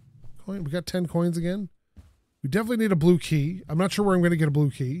coin. We got 10 coins again. We definitely need a blue key. I'm not sure where I'm going to get a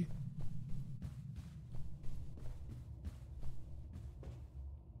blue key.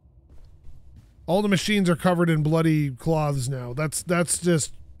 All the machines are covered in bloody cloths now. That's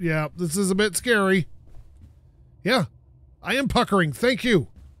just, yeah, this is a bit scary. Yeah, I am puckering. Thank you.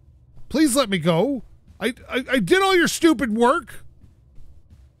 Please let me go. I did all your stupid work.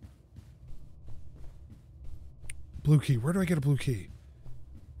 Blue key. Where do I get a blue key?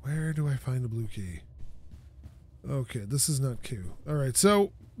 Where do I find a blue key? Okay, this is not Q. All right,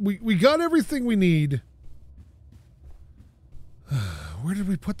 so we got everything we need. Where did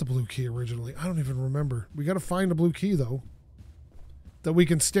we put the blue key originally? I don't even remember. We got to find a blue key, though, that we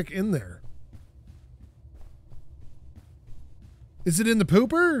can stick in there. Is it in the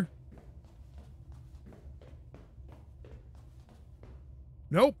pooper?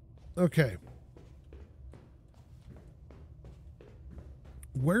 Nope. Okay.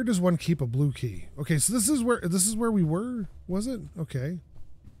 Where does one keep a blue key? Okay, so this is where we were, was it? Okay.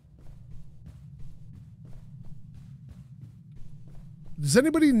 Does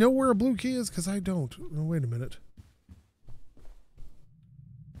anybody know where a blue key is? Because I don't. Oh, wait a minute.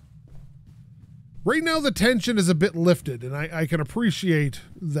 Right now the tension is a bit lifted, and I can appreciate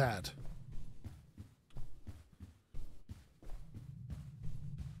that.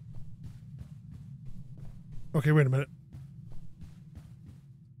 Okay, wait a minute.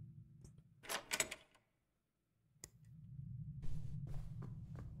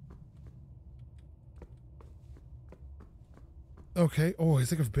 Okay. Oh, I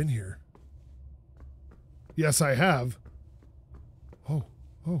think I've been here. Yes, I have. Oh.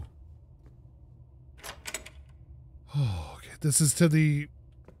 Oh. Oh, okay. This is to the...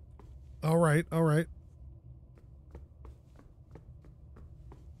 All right. All right.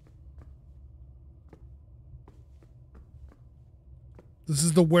 This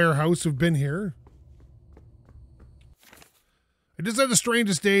is the warehouse. We've been here. I just had the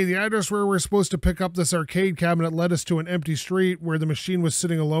strangest day. The address where we're supposed to pick up this arcade cabinet led us to an empty street where the machine was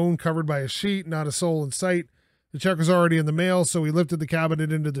sitting alone, covered by a sheet, not a soul in sight. The check was already in the mail, so we lifted the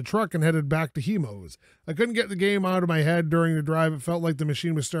cabinet into the truck and headed back to Hemo's. I couldn't get the game out of my head during the drive. It felt like the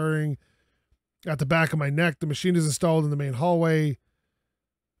machine was starting at the back of my neck. The machine is installed in the main hallway.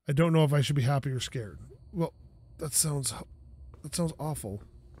 I don't know if I should be happy or scared. Well, that sounds awful.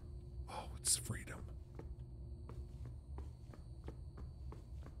 Oh, it's freedom.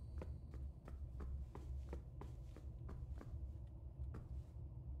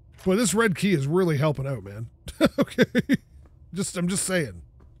 Boy, this red key is really helping out, man. Okay. I'm just saying.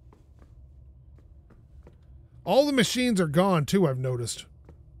 All the machines are gone, too, I've noticed.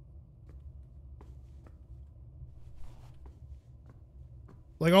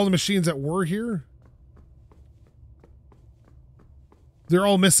 Like all the machines that were here. They're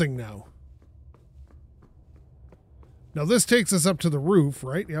all missing now. Now this takes us up to the roof,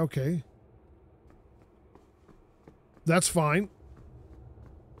 right? Yeah, okay. That's fine.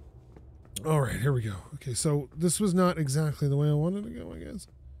 All right, here we go. Okay, so this was not exactly the way I wanted to go, I guess.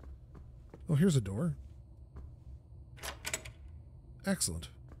 Oh, here's a door. Excellent.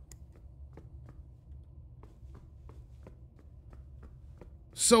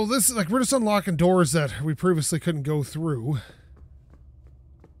 So this is like, we're just unlocking doors that we previously couldn't go through.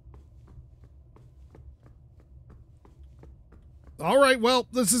 All right, well,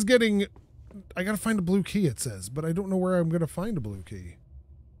 this is getting... I gotta find a blue key, it says, but I don't know where I'm gonna find a blue key.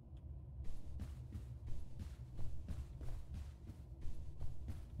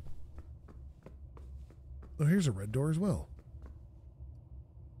 Oh, here's a red door as well.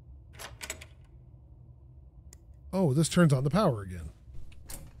 Oh, this turns on the power again.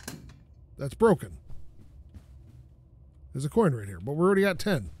 That's broken. There's a coin right here, but we're already at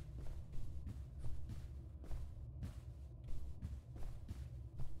 10.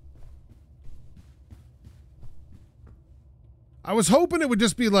 I was hoping it would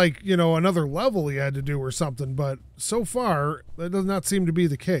just be like, you know, another level he had to do or something, but so far, that does not seem to be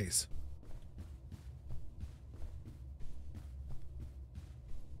the case.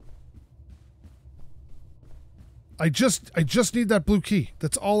 I just need that blue key.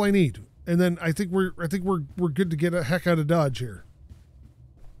 That's all I need. And then I think we're good to get a heck out of Dodge here.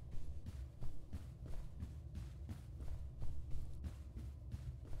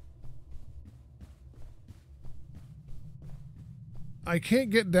 I can't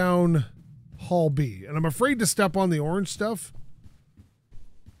get down Hall B, and I'm afraid to step on the orange stuff.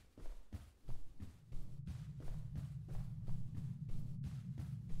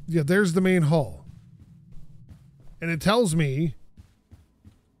 Yeah, there's the main hall. And it tells me,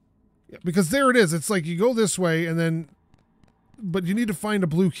 because there it is. It's like you go this way and then, but you need to find a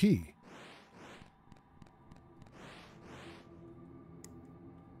blue key.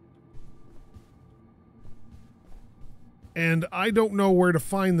 And I don't know where to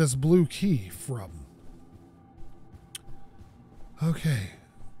find this blue key from. Okay.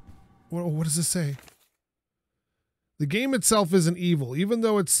 What does this say? The game itself isn't evil, even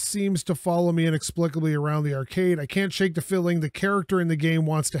though it seems to follow me inexplicably around the arcade. I can't shake the feeling the character in the game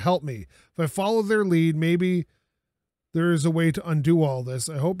wants to help me. If I follow their lead, maybe there is a way to undo all this.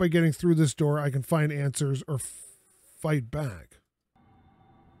 I hope by getting through this door, I can find answers or fight back.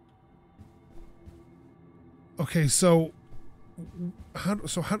 Okay, so how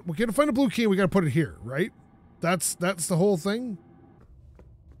we gotta find a blue key and we gotta put it here, right? That's the whole thing.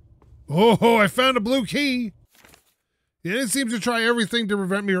 Oh, I found a blue key. Yeah, it seems to try everything to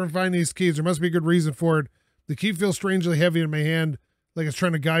prevent me from finding these keys. There must be a good reason for it. The key feels strangely heavy in my hand, like it's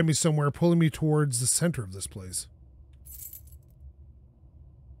trying to guide me somewhere, pulling me towards the center of this place.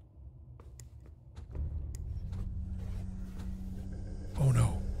 Oh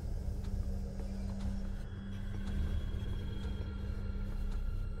no.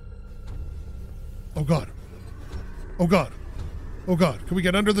 Oh God. Oh God. Oh God. Can we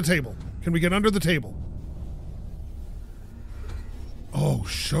get under the table? Can we get under the table? Oh,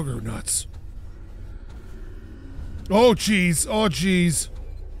 sugar nuts. Oh, jeez. Oh, jeez.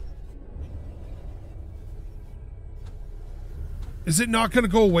 Is it not going to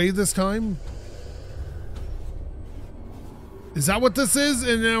go away this time? Is that what this is?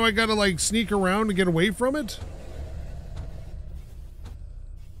 And now I got to like sneak around and get away from it?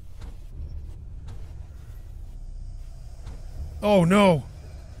 Oh, no.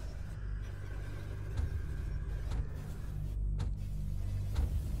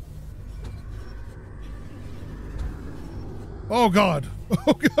 Oh, God.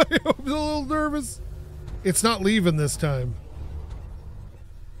 Oh, God. I'm a little nervous. It's not leaving this time.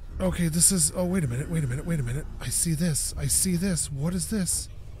 Okay, this is... Oh, wait a minute. Wait a minute. Wait a minute. I see this. I see this. What is this?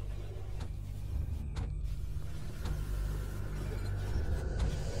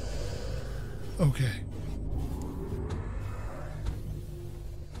 Okay.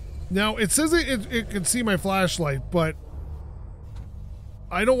 Now, it says it can see my flashlight, but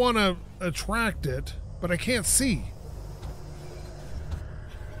I don't want to attract it, but I can't see.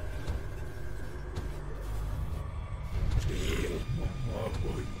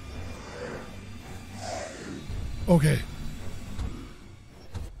 Okay.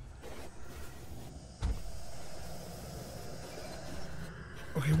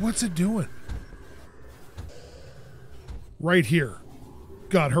 Okay, what's it doing? Right here.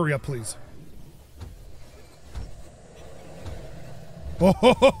 God, hurry up, please.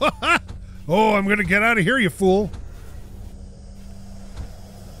 Oh, oh, I'm gonna get out of here, you fool.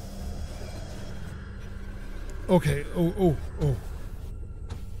 Okay, oh.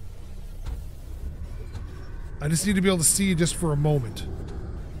 I just need to be able to see you just for a moment.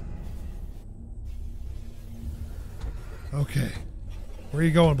 Okay. Where are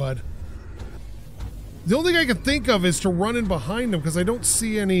you going, bud? The only thing I can think of is to run in behind him because I don't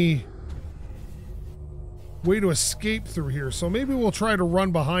see any way to escape through here. So maybe we'll try to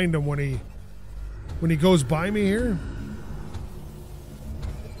run behind him when he goes by me here.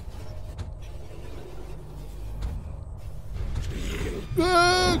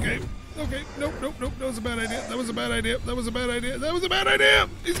 Okay. Okay. Nope. That was a bad idea. That was a bad idea. That was a bad idea. That was a bad idea.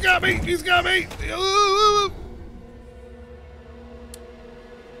 He's got me. He's got me.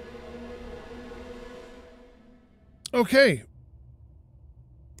 Okay.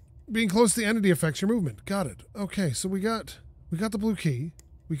 Being close to the entity affects your movement. Got it. Okay, so we got the blue key.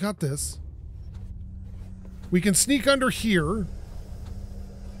 We got this. We can sneak under here.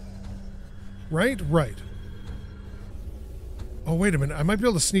 Right? Right. Oh, wait a minute. I might be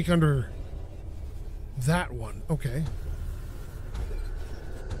able to sneak under that one. Okay.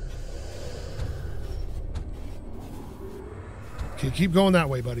 Okay, keep going that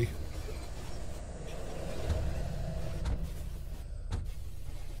way, buddy.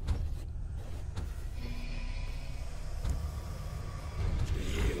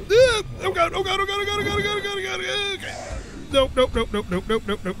 Oh god, oh god, oh god, oh god, oh god, oh god, oh god, oh god, okay. Nope, nope, nope, nope, nope, nope,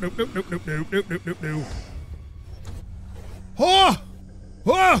 nope, nope, nope, nope, nope, nope, nope, nope, nope, nope, nope. Oh!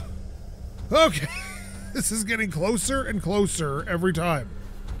 Oh! Okay. This is getting closer and closer every time.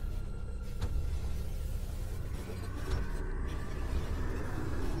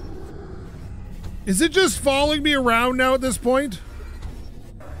 Is it just following me around now at this point?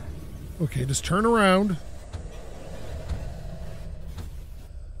 Okay, just turn around.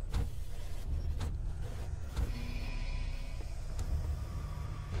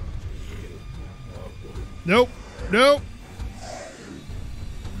 Nope. Nope.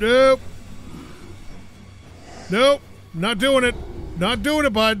 Nope. Nope. Not doing it. Not doing it,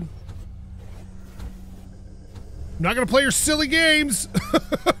 bud. I'm not gonna play your silly games.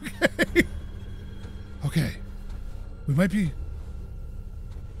 Okay. Okay. We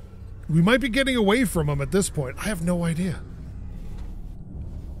might be getting away from him at this point. I have no idea.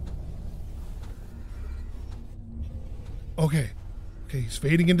 Okay. Okay, he's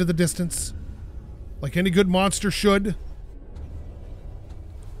fading into the distance. Like any good monster should.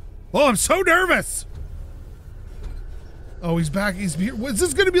 Oh, I'm so nervous! Oh, he's back. He's here. Is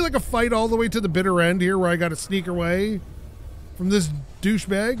this going to be like a fight all the way to the bitter end here where I got to sneak away from this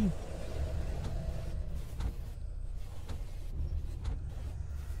douchebag?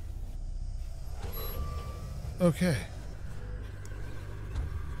 Okay.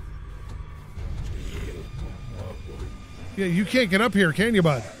 Yeah, you can't get up here, can you,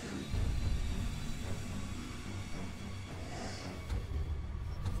 bud?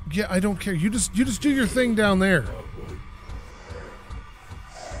 Yeah, I don't care. You just do your thing down there.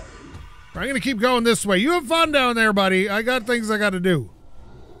 I'm gonna keep going this way. You have fun down there, buddy. I got things I gotta do.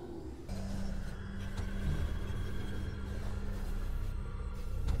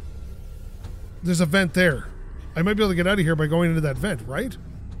 There's a vent there. I might be able to get out of here by going into that vent, right?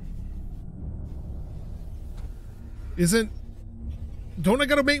 Don't I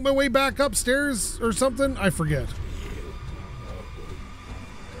gotta make my way back upstairs or something? I forget.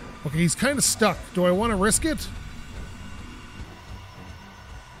 Okay, he's kind of stuck. Do I want to risk it?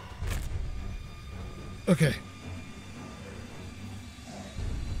 Okay.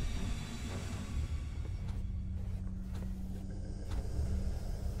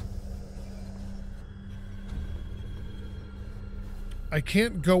 I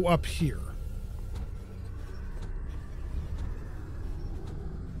can't go up here.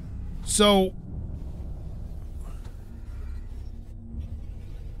 So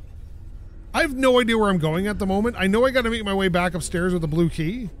I have no idea where I'm going at the moment. I know I got to make my way back upstairs with the blue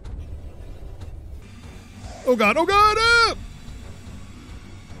key. Oh god, oh god! Ah!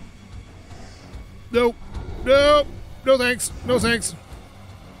 Nope. Nope. No thanks. No thanks.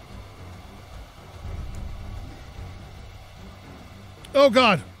 Oh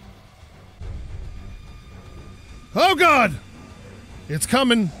god. Oh god! It's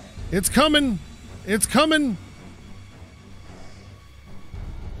coming. It's coming. It's coming.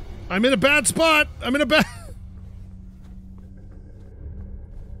 I'm in a bad spot. I'm in a bad...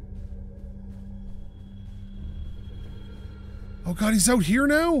 Oh god, he's out here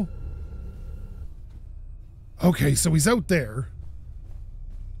now? Okay, so he's out there.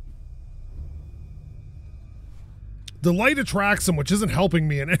 The light attracts him, which isn't helping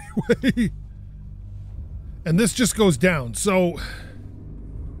me in any way. And this just goes down, so...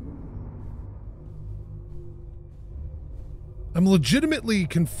 I'm legitimately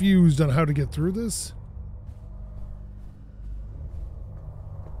confused on how to get through this.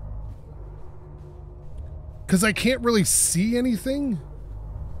 Because I can't really see anything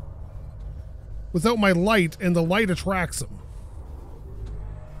without my light, and the light attracts him.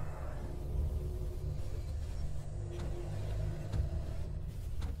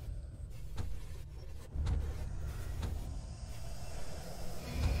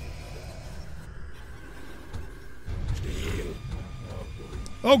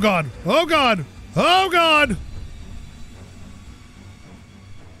 Oh god! Oh god! Oh god!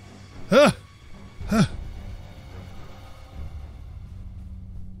 Huh! Huh!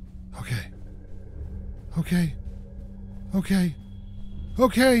 Okay. Okay. Okay.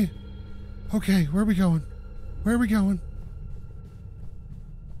 Okay. Okay, where are we going? Where are we going?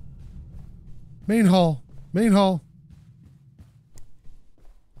 Main hall. Main hall.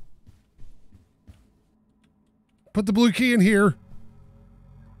 Put the blue key in here.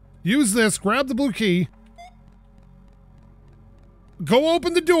 Use this. Grab the blue key. Go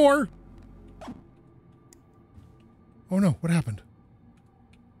open the door. Oh no, what happened?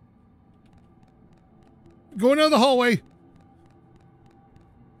 Going down the hallway.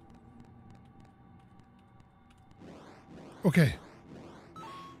 Okay.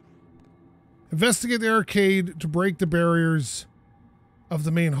 Investigate the arcade to break the barriers of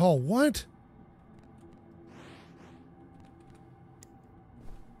the main hall. What?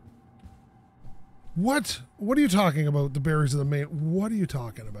 What? What are you talking about? The barriers of the main... What are you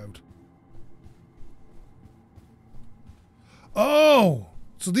talking about? Oh!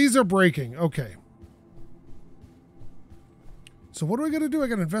 So these are breaking. Okay. So what do I gotta do? I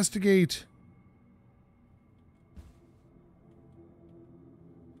gotta investigate...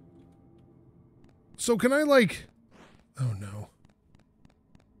 So can I like... Oh no.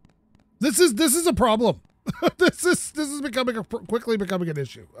 This is a problem. this is quickly becoming an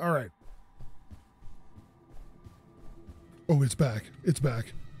issue. All right. Oh, it's back. It's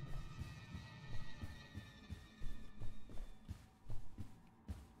back.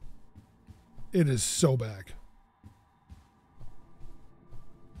 It is so back.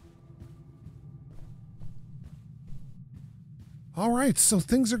 All right, so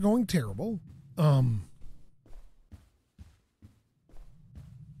things are going terrible. I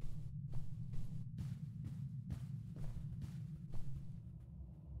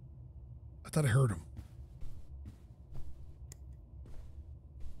thought I heard him.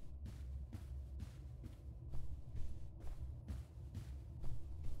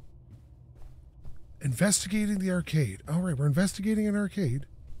 Investigating the arcade. All right, we're investigating an arcade.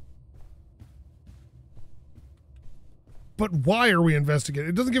 But why are we investigating?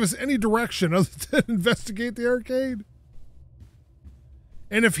 It doesn't give us any direction other than investigate the arcade.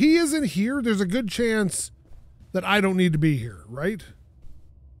 And if he isn't here, there's a good chance that I don't need to be here, right?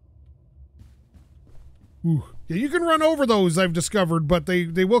 Ooh. Yeah, you can run over those, I've discovered, but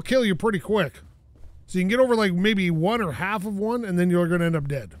they will kill you pretty quick. So you can get over like maybe one or half of one, and then you're going to end up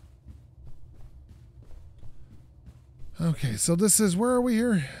dead. Okay, so this is, where are we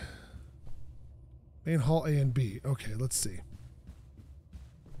here? Main hall A and B. Okay, let's see.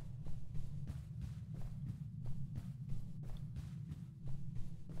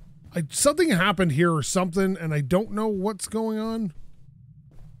 Something happened here or something, and I don't know what's going on.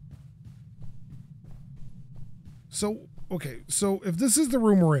 So, okay, so if this is the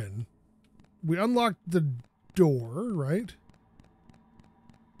room we're in, we unlocked the door, right?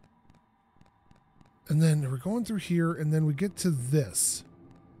 And then we're going through here, and then we get to this.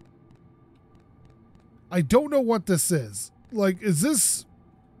 I don't know what this is. Like, is this...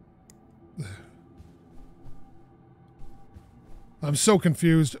 I'm so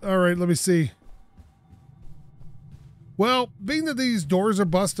confused. All right, let me see. Well, being that these doors are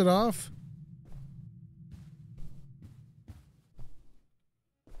busted off...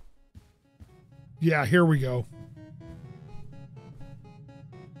 Yeah, here we go.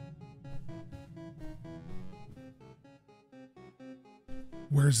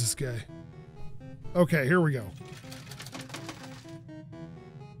 Where's this guy? Okay, here we go.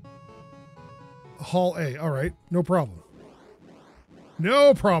 Hall A. All right, no problem.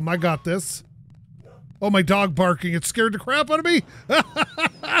 No problem. I got this. Oh, my dog barking. It scared the crap out of me.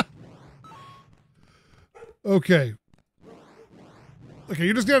 Okay. Okay,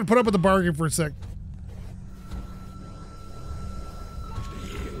 you're just going to put up with the barking for a sec.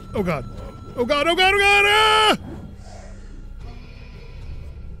 Oh, God. Oh, God. Oh, God. Oh, God. Ah!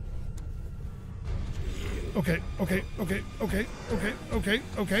 Okay, okay, okay, okay, okay, okay,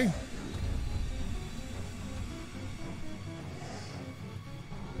 okay.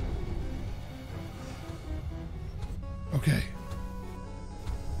 Okay.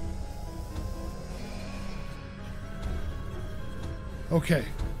 Okay.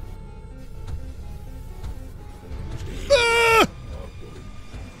 Ah!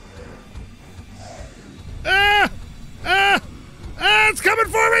 Ah! Ah! Ah! It's coming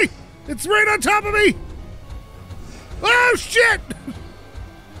for me! It's right on top of me! Oh, shit!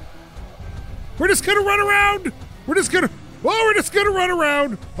 We're just gonna run around! We're just gonna run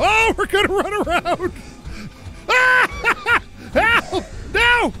around! Oh, we're gonna run around! Ah! Help!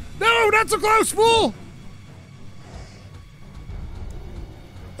 No! No, not so close, fool!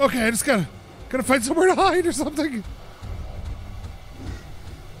 Okay, I just gotta find somewhere to hide or something.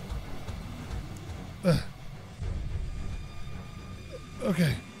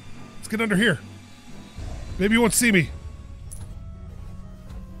 Okay. get under here. Maybe you won't see me.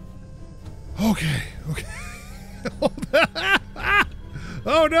 Okay.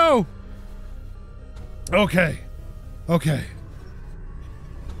 Oh no. Okay.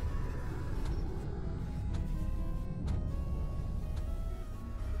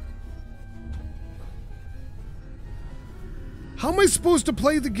 How am I supposed to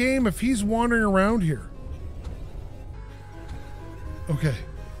play the game if he's wandering around here? Okay.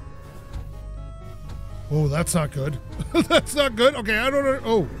 Oh, that's not good. That's not good. Okay, I don't know.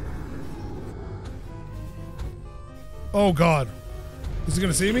 Oh. Oh, God. Is he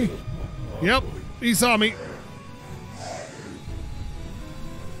going to see me? Yep, he saw me.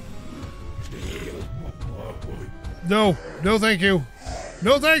 No, thank you.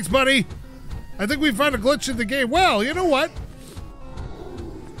 No thanks, buddy. I think we found a glitch in the game. Well, you know what?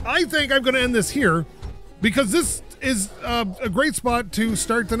 I think I'm going to end this here because this is a great spot to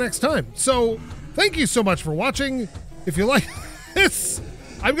start the next time. So thank you so much for watching. If you like this,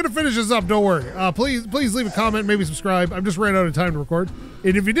 I'm going to finish this up. Don't worry. Please leave a comment, maybe subscribe. I'm just ran out of time to record.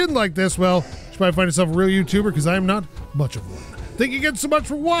 And if you didn't like this, well, you should probably find yourself a real YouTuber because I am not much of one. Thank you again so much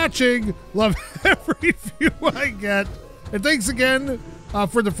for watching. Love every view I get. And thanks again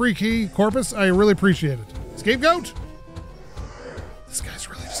for the free key, Corpus. I really appreciate it. SkapeGote? This guy's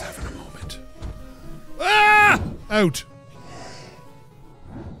really just having a moment. Ah! Out.